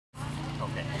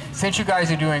since you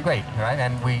guys are doing great, right?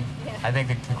 And I think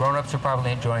the grown-ups are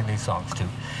probably enjoying these songs too.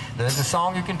 There's a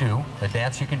song you can do, a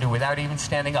dance you can do without even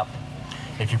standing up.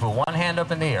 If you put one hand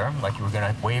up in the air, like you were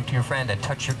going to wave to your friend and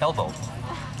touch your elbow,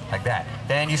 like that.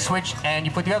 Then you switch and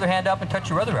you put the other hand up and touch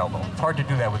your other elbow. It's hard to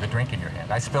do that with a drink in your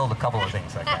hand. I spilled a couple of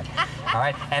things like that. All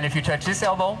right, and if you touch this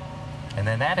elbow and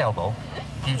then that elbow,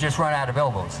 you just run out of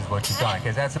elbows is what you've done,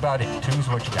 because that's about it. Two's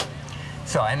what you got.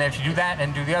 So, and if you do that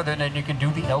and do the other, then you can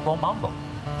do the elbow mambo.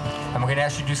 And we're going to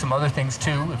ask you to do some other things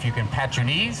too. If you can pat your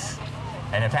knees,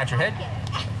 and then pat your head,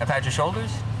 and pat your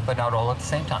shoulders, but not all at the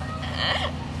same time.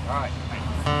 All right.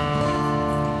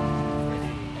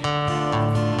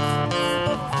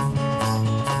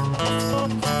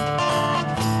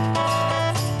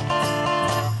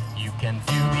 You can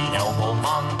do the elbow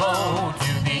mambo,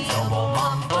 do the elbow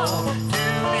mambo, do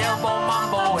the elbow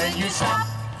mambo and you stop.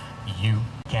 You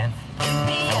can do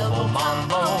the elbow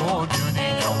mambo, do the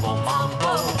elbow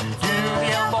mambo, do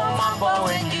the elbow mambo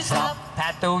and you stop.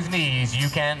 Pat those knees, you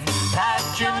can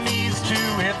pat your knees too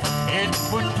if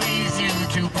it would please you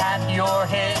to pat your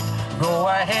head. Go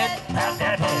ahead, pat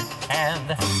that head. And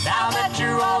now that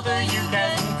you're older, you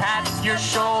can pat your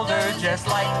shoulder just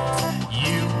like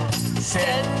you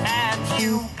said. And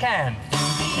you can do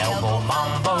the elbow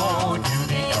mambo, do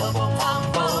the elbow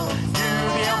mambo, do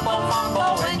the elbow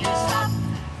mambo and you stop.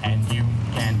 And you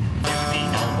can do the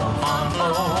elbow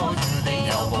mambo, do the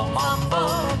elbow mambo,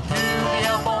 do the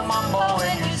elbow mambo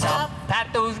and you stop.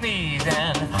 Pat those knees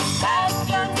and pat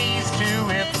your knees too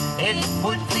if it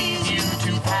would please you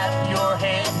to pat your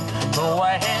head. Go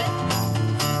ahead.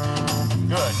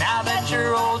 Good. Now that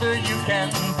you're older, you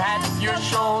can pat your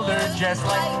shoulder just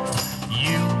like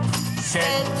you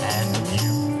said. And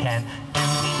you can do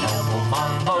the elbow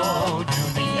mambo, do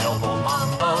the elbow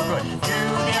mambo. Good. Do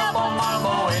the elbow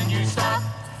mambo and you stop.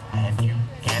 And you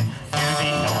can do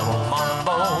the elbow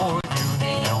mambo, do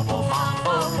the elbow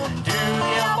mambo, do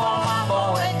the elbow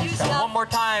mambo and you stop. One more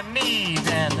time, knees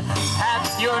and pat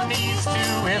your knees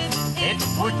too if it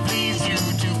would please you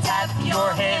to pat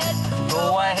your head.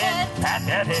 Go ahead, pat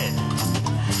that head.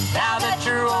 Now that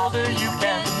you're older, you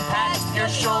can pat your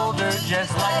shoulder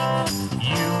just like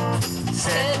you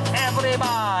said.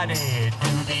 Everybody,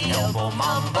 do the elbow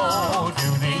mambo, do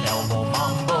the elbow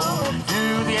mambo,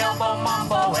 do the elbow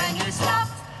mambo and you stop.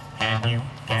 And you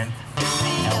can do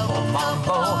the elbow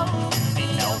mambo, do the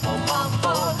elbow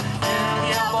mambo, do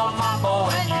the elbow mambo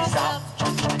and you stop.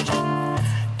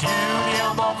 Do the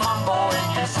elbow mambo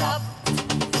and you stop.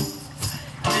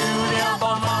 Do the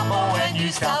elbow mambo and you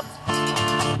stop.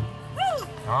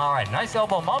 All right, nice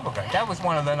elbow mambo. That was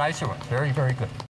one of the nicer ones. Very, very good.